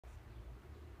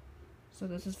So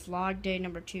this is vlog day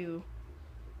number 2.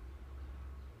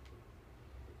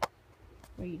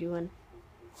 What are you doing?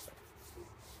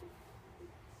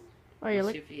 Oh, you're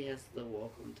Let's see if he has the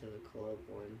welcome to the club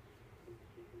one.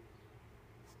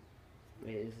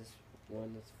 Wait, is this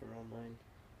one that's for online?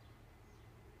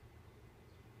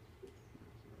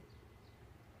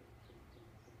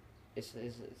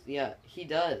 Yeah, he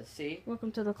does, see?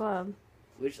 welcome to the club.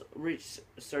 Which reached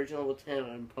Sergeant level 10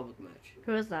 on public match.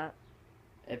 Who is that?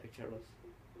 Epic Turtles.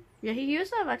 Yeah, he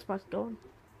used to have Xbox Gold.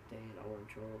 Dang it, I want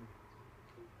to troll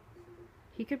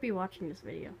He could be watching this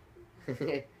video.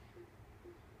 him.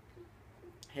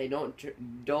 Hey, don't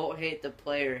hate the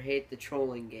player, hate the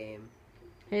trolling game.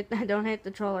 Don't hate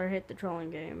the troller, hate the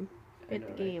trolling game. Hate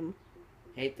the game.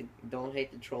 Don't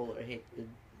hate the troller, hate the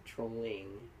trolling.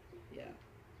 Yeah.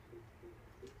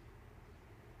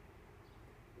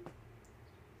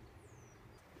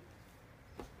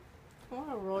 I want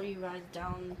to roll you guys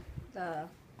down the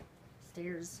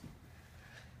stairs.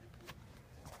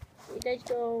 You guys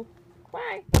go.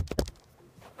 Bye.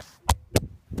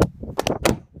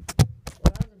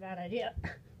 That was a bad idea.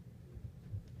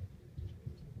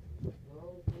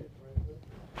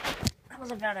 That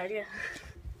was a bad idea.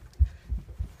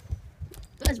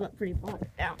 You guys went pretty far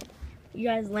down. You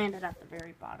guys landed at the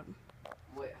very bottom.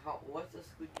 Wait, what's the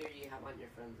scooter you have on your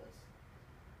friends list?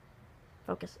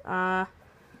 Focus.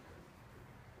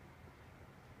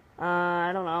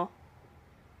 I don't know.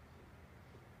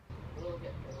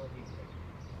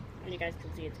 And you guys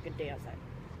can see it's a good day outside.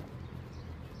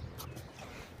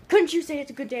 Couldn't you say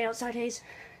it's a good day outside, Hayes?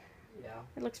 Yeah.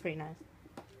 It looks pretty nice.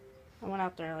 I went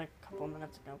out there like a couple of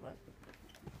minutes ago, but...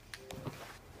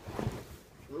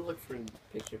 We'll look for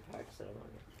picture packs that I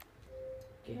want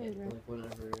to get, like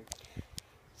whenever.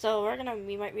 So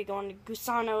we might be going to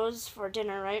Gusano's for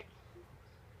dinner, right?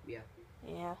 Yeah.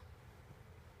 Yeah.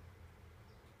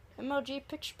 MLG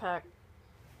picture pack.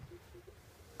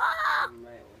 I might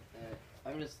want that.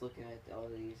 I'm just looking at all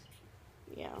these.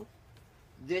 Yeah.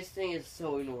 This thing is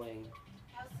so annoying.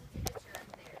 How's the temperature up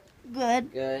there?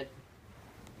 Good. Good.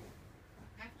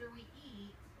 After we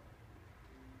eat,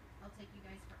 I'll take you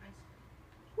guys for ice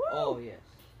cream. Oh, yes.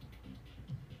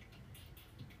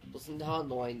 Listen to how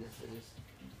annoying this is.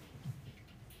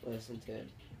 Listen to it.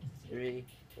 3,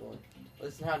 1.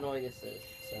 Listen how annoying this is.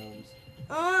 Sounds.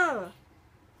 Ugh.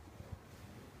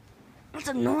 That's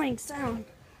an annoying sound.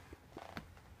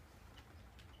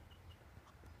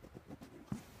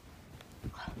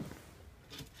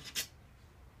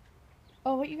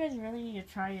 Oh, what you guys really need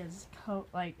to try is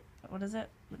what is it?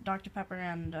 Dr. Pepper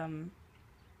and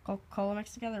Coca-Cola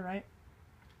mixed together, right?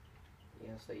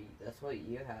 Yeah, so that's what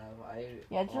you have.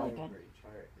 Yeah, it's really good.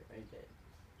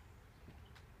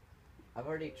 I've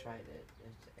already tried it.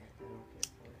 I don't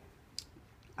care for it.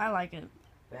 I like it.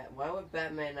 Why would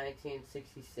Batman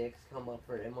 1966 come up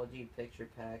for MLG picture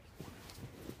pack?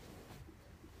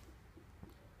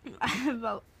 I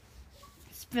about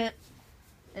spit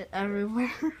it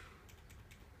everywhere.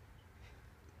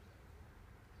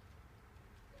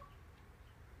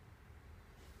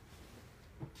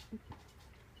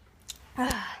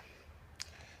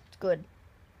 It's good.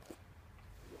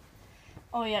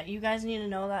 Oh yeah, you guys need to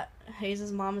know that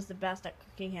Hayes' mom is the best at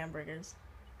cooking hamburgers.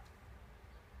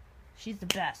 She's the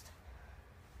best.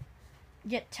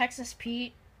 Get Texas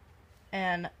Pete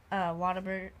and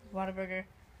Whataburger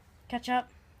ketchup.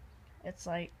 It's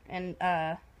like, and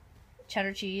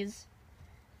cheddar cheese.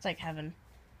 It's like heaven.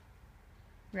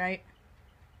 Right?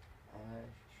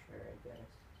 Sure, I guess.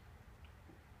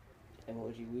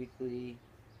 Emoji Weekly.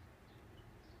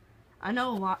 I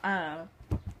know a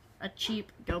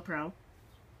cheap GoPro.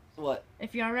 What?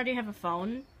 If you already have a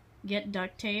phone, get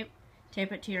duct tape,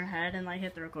 tape it to your head, and like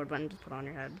hit the record button, just put it on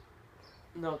your head.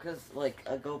 No, cause like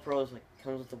a GoPro is like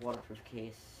comes with a waterproof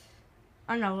case.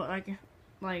 I know, like.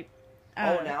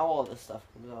 Oh, now all this stuff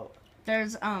comes out.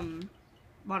 There's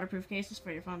waterproof cases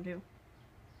for your phone too.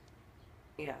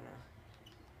 Yeah,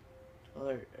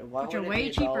 no. Why Which would are it way be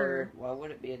a cheaper. dollar? Why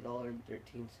would it be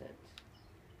 $1.13?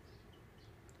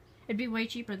 It'd be way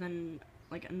cheaper than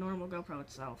like a normal GoPro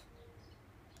itself.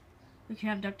 If you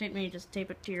have duct tape, maybe just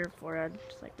tape it to your forehead,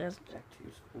 just like this. Back to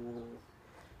school.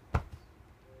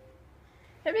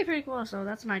 It'd be pretty cool, so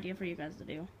that's an idea for you guys to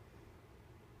do.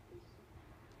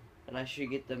 And I should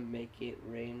get the Make It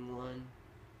Rain one.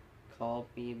 Call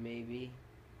me maybe.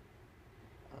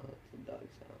 I'll let the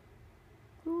dogs out.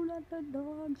 Who let the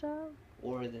dogs out?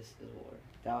 Or This Is War.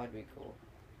 That would be cool.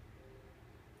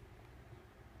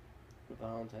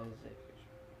 Valentine's Day picture.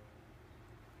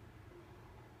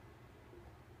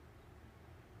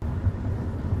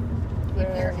 If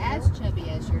you're as chubby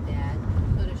as your dad,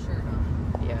 put a shirt on.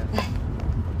 Yeah.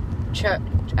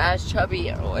 as chubby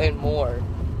and more.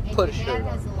 And Put a your shirt dad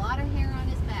on. has a lot of hair on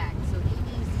his back, so he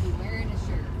needs to be wearing a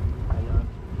shirt. I know.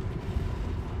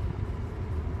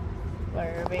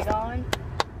 Where are we going?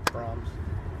 Brahms.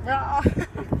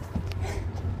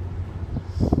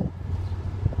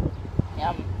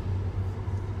 Yep.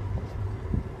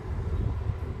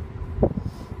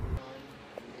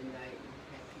 Midnight,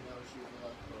 you know, she was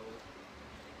left cold.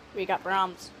 We got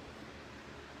Brahms.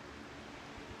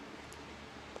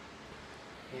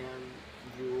 And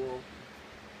Jewel.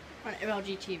 On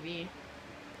MLG TV.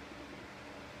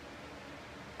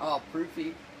 Oh,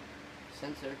 Proofy.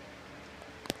 Sensor.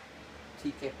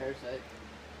 TK Parasite.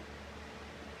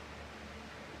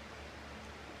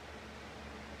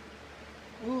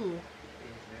 Ooh.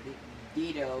 Is ready.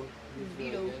 Dito. He's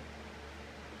really Dito. good.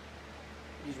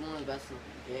 He's one of the best in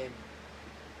the game.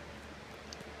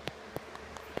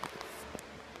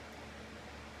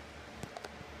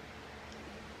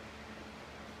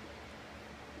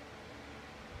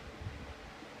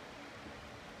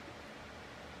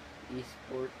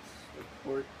 Esports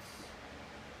reports.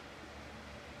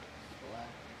 Select.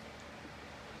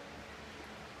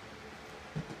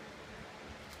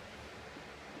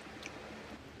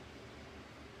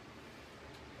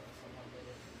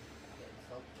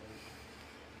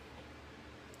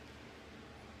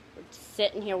 We're just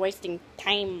sitting here wasting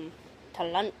time to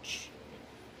lunch.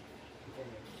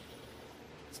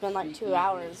 It's been like 2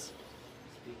 hours.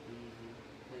 Speak easy.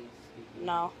 Please speak easy.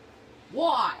 No.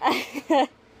 Why? I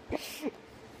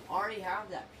already have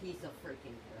that piece of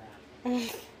freaking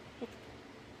crap.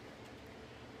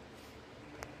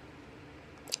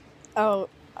 Oh,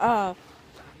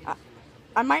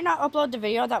 I might not upload the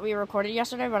video that we recorded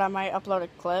yesterday, but I might upload a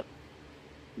clip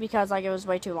because like it was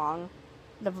way too long.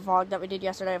 The vlog that we did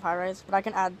yesterday of High Rise, but I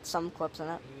can add some clips in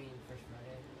it. You mean First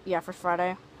Friday? Yeah, for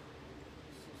Friday.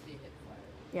 60 hit fire.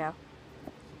 Yeah.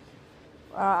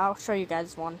 I'll show you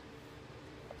guys one.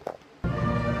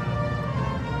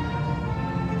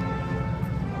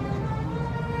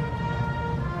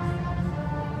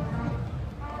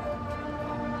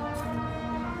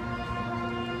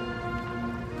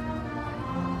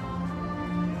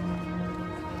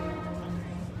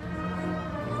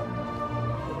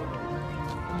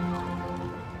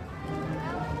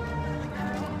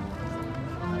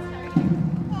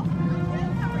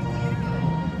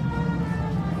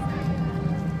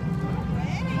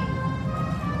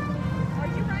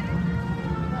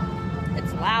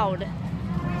 It's loud,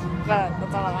 but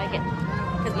that's all I like it.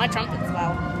 Because my trumpet's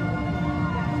loud.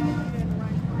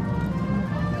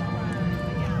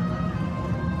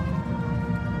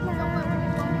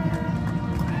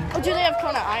 Oh, do they have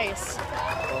Kona Ice?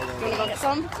 You wanna go get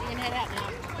some? You can head out now.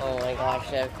 Oh my gosh,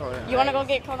 they have Kona You wanna Ice. go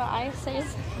get Kona Ice,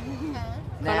 Hayes?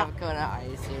 They have Kona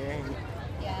Ice here.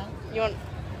 Yeah. You want?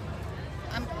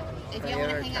 If Have you you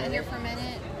want ever to hang out tried here it? for a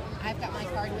minute, I've got my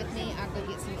card with me. I'll go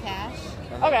get some cash.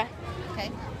 Okay. Okay.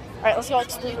 All right, let's go You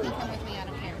explore. can come with me. I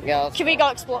don't care. Yeah, let's Can we go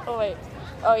explore? Oh wait.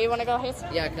 Oh, you wanna go, Hayes?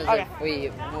 Yeah, because Okay. if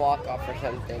we walk off or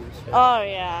something. So. Oh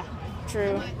yeah,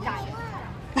 true.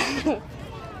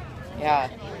 Yeah.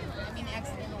 I mean,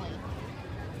 accidentally.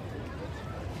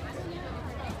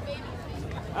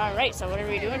 All right. So what are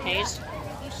we doing, Hayes?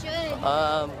 You should.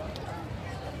 Oh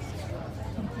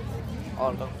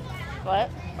no. What?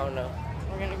 Oh no.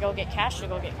 We're gonna go get cash to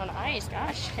go get Kona Ice.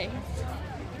 Gosh, Hayes.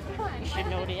 You should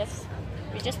know this.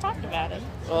 We just talked about it.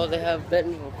 Well, they have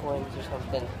Bentonville coins or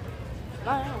something.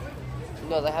 I know.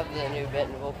 No, they have the new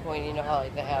Bentonville coin. You know how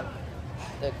like they have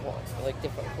the like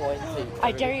different coins. that you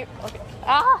I put dare in. you. Okay.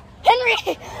 Ah,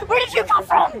 Henry, where did you come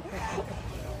from?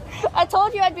 I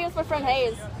told you I'd be with my friend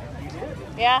Hayes.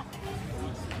 Yeah.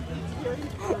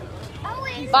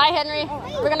 Bye, Henry.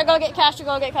 We're gonna go get cash to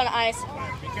go get Kona Ice.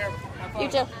 Be careful. Have fun. You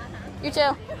too. You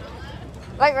too.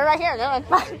 Right, we're right here. Never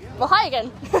mind. Well, hi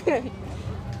again.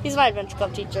 He's my adventure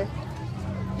club teacher,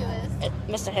 Who is?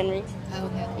 Mr. Henry. Oh,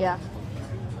 okay. Yeah.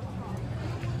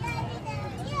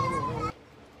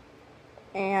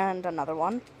 And another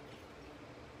one.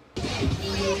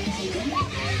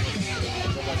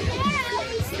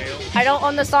 I don't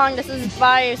own the song. This is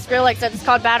by Skrillex. It's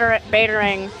called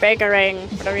Battering,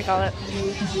 whatever you call it.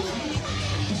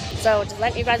 So just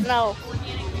letting you guys know.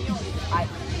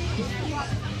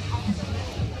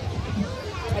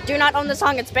 I do not own the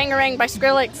song. It's Bangerang by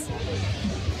Skrillex.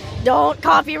 Don't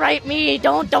copyright me.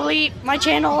 Don't delete my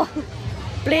channel.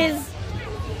 Please.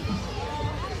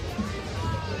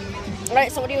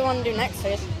 Alright, so what do you want to do next,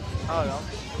 Faith? I don't know.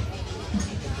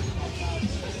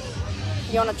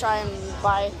 You want to try and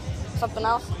buy something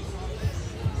else?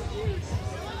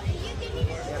 They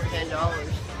have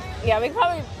 $10. Yeah, we can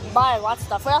probably buy lots of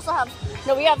stuff. We also have,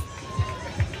 no, we have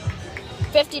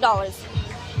 $50.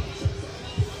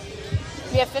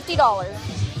 We have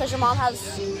 $50 because your mom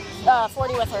has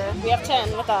 40 with her. We have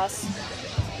 10 with us.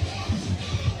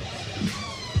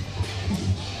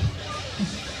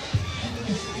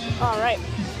 All right.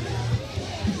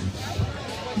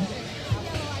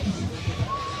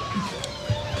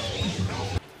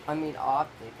 I mean,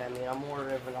 Optic. I mean, I'm more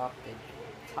of an Optic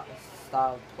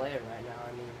style player right now.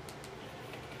 I mean,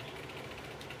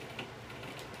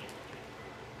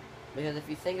 because if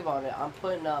you think about it, I'm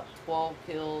putting up 12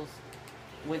 kills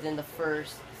within the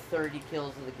first 30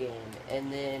 kills of the game,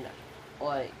 and then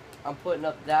like I'm putting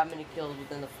up that many kills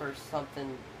within the first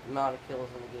something amount of kills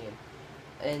in the game,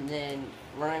 and then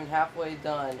running halfway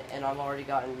done, and I'm already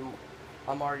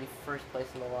first place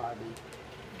in the lobby,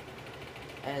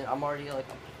 and I'm already like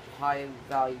a high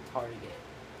value target.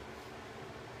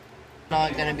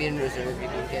 Not gonna be in reserve if you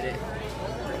can get it.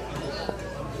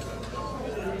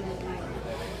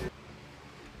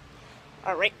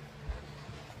 Alright.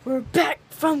 We're back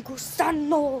from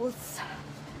Gusanos.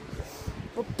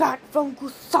 We're back from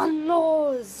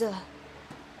Gusanos.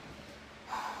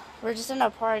 We're just in a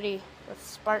party with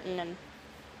Spartan and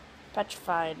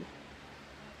Petrified.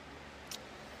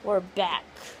 We're back.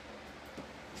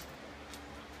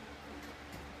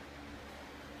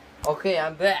 Okay,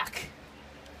 I'm back.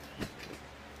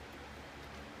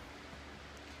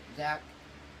 Zach.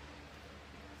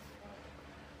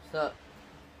 What's up?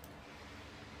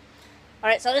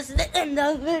 Alright, so this is the end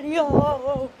of the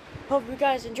video. Hope you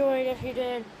guys enjoyed. If you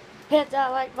did, hit that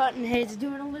like button. Hayes is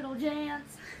doing a little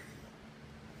dance.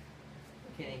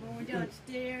 Okay. When we're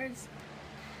downstairs.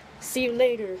 See you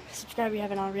later. Subscribe if you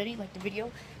haven't already. Like the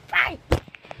video. Bye!